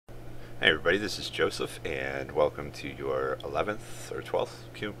Hey everybody, this is Joseph, and welcome to your 11th or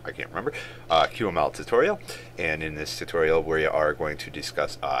 12th I can't remember, QML tutorial. And in this tutorial, we are going to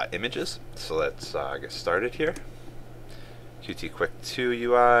discuss images. So let's get started here. Qt Quick 2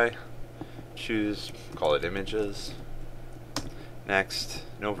 UI, choose, call it images. Next,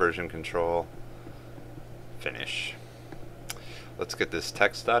 no version control, finish. Let's get this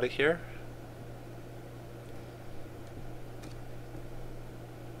text out of here.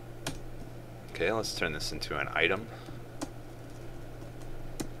 Okay, let's turn this into an item.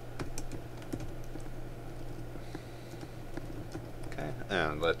 Okay,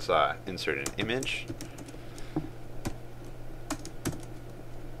 and let's insert an image.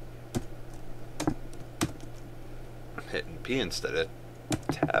 I'm hitting P instead of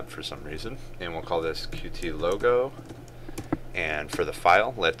tab for some reason, and we'll call this Qt logo. And for the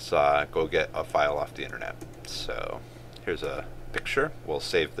file, let's go get a file off the internet. So here's a picture. We'll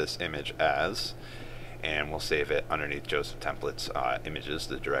save this image as, and we'll save it underneath Joseph Templates images,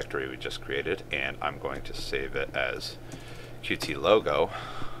 the directory we just created, and I'm going to save it as Qt logo.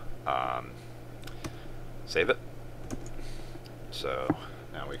 Save it. So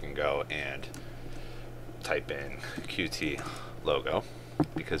now we can go and type in Qt logo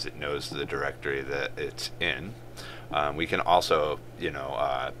because it knows the directory that it's in. We can also,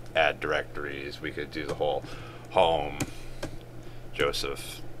 add directories. We could do the whole home,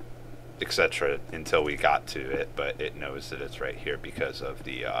 Joseph, etc. until we got to it, but it knows that it's right here because of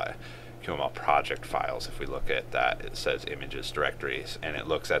the QML project files. If we look at that, it says images directories, and it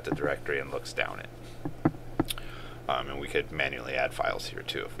looks at the directory and looks down it. And we could manually add files here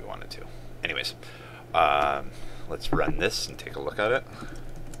too if we wanted to. Anyways, let's run this and take a look at it.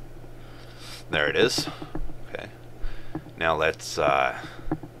 There it is. Okay. Now let's cut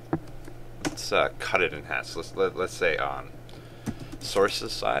it in half. So let's say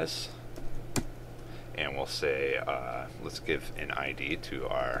sources size, and we'll say let's give an ID to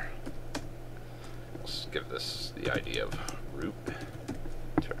our. Let's give this the ID of root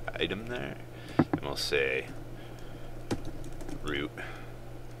to our item there, and we'll say root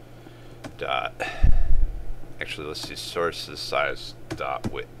dot. Actually, let's do sources size dot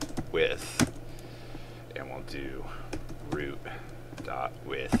width, and we'll do root dot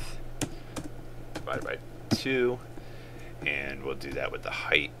width divided by 2, and we'll do that with the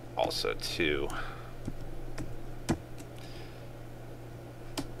height also too.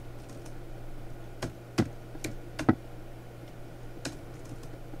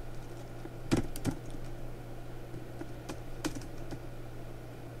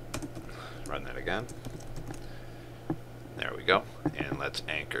 Run that again. There we go. And let's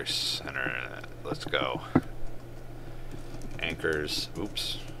anchor center. Let's go. Anchors.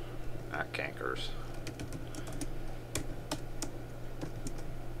 Oops. Not cankers.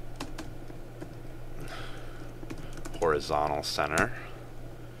 Horizontal center.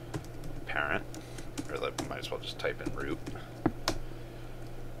 Parent. Or might as well just type in root.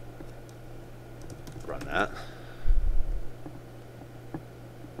 Run that.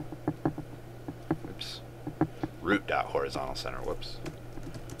 Oops. Root dot horizontal center. Whoops.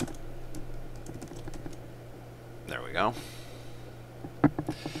 There we go.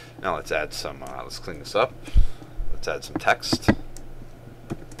 Now let's add some, let's clean this up. Let's add some text.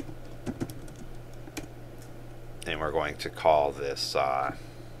 And we're going to call this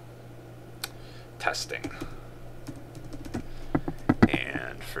testing.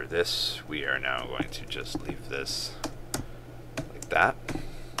 And for this, we are now going to just leave this like that.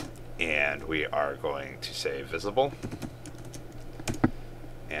 And we are going to say visible.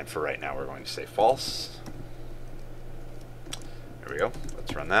 And for right now, we're going to say false. There we go.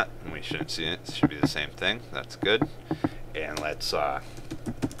 Let's run that, and we shouldn't see it. It should be the same thing. That's good. And let's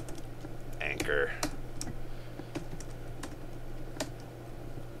anchor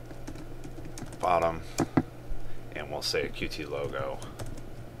bottom, and we'll say Qt logo.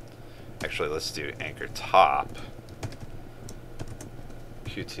 Actually, let's do anchor top,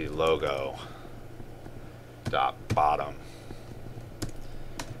 Qt logo dot bottom.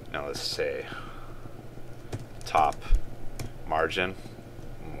 Now let's say top margin,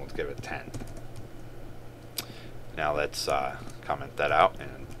 and we'll give it 10. Now let's comment that out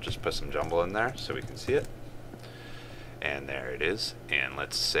and just put some jumble in there so we can see it. And there it is. And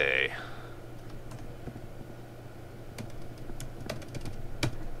let's say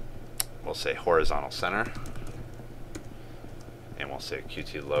we'll say horizontal center, and we'll say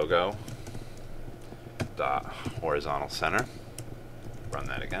Qt logo dot horizontal center. Run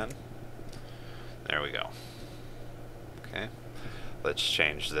that again. There we go. Okay. Let's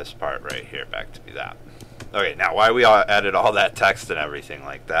change this part right here back to be that. Okay, now why we added all that text and everything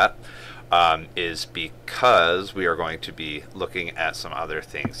like that is because we are going to be looking at some other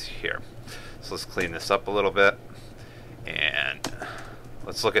things here. So let's clean this up a little bit, and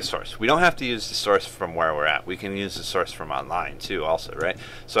let's look at source. We don't have to use the source from where we're at. We can use the source from online too also, right?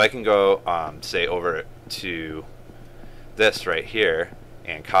 So I can go, say, over to this right here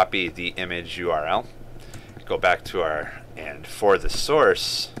and copy the image URL, go back to our, and for the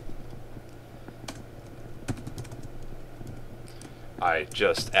source, I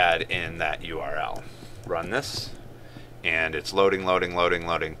just add in that URL. Run this, and it's loading, loading, loading,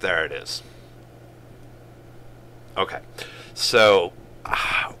 loading. There it is. Okay, so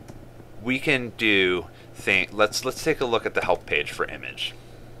we can do let's take a look at the help page for image.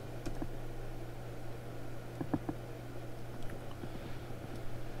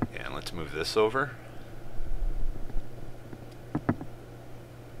 And let's move this over.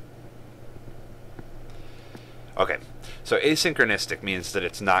 Okay, so asynchronistic means that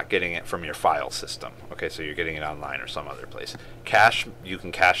it's not getting it from your file system. Okay, so you're getting it online or some other place. Cache, you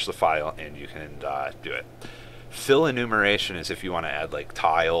can cache the file and you can do it. Fill enumeration is if you want to add like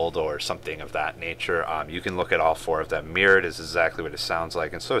tiled or something of that nature. You can look at all four of them. Mirrored is exactly what it sounds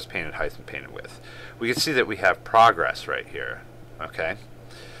like, and so is painted height and painted width. We can see that we have progress right here. Okay,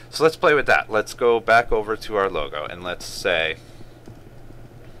 so let's play with that. Let's go back over to our logo and let's say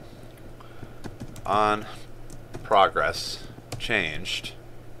on progress changed.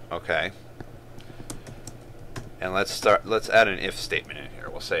 Okay, and let's add an if statement in here.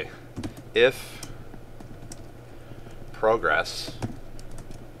 We'll say if progress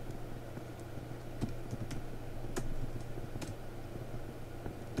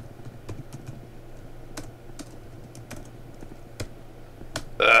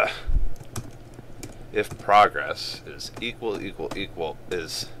if progress is equal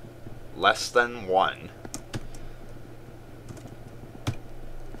is less than 1,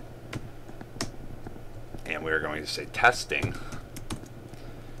 and we're going to say testing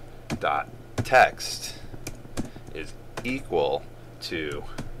dot text is equal to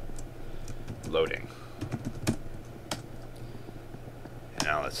loading. And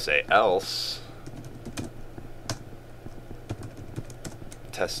now let's say else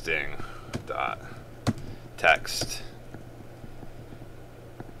testing dot text,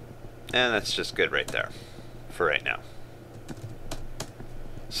 and that's just good right there for right now.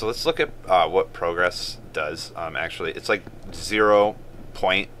 So let's look at what progress does. Actually, it's like 0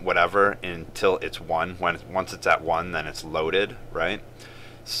 point whatever until it's 1. Once it's at 1, then it's loaded, right?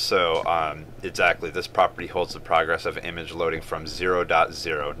 So exactly, this property holds the progress of image loading from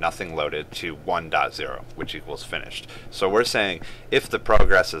 0.0, nothing loaded, to 1.0, which equals finished. So we're saying if the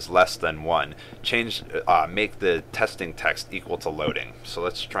progress is less than 1, make the testing text equal to loading. So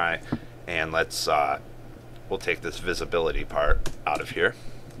let's try, and we'll take this visibility part out of here,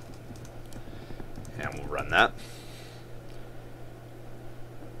 and we'll run that.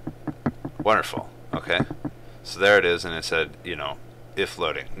 Wonderful. Okay, so there it is, and it said, you know, if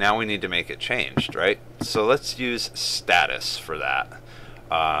loading. Now we need to make it changed, right? So let's use status for that.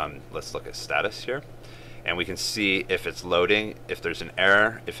 Let's look at status here, and we can see if it's loading, if there's an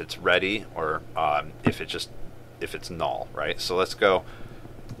error, if it's ready, or if it's null, right? So let's go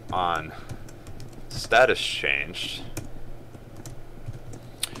on status changed,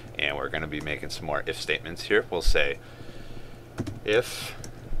 and we're going to be making some more if statements here. We'll say if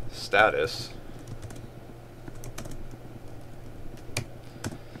status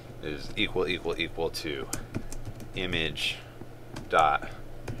is equal to image dot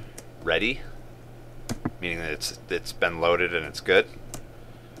ready, meaning that it's been loaded and it's good.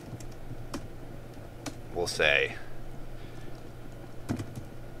 We'll say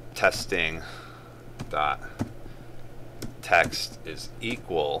testing dot text is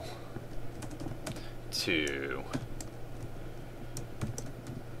equal to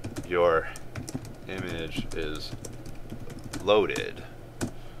your image is loaded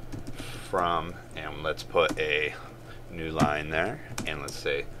from, and let's put a new line there, and let's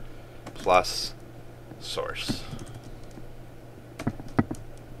say plus source.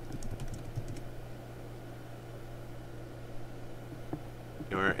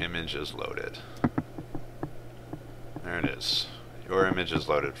 Your image is loaded. There it is. Your image is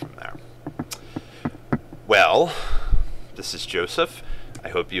loaded from there. Well, this is Joseph. I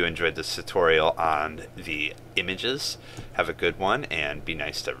hope you enjoyed this tutorial on the images. Have a good one, and be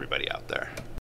nice to everybody out there.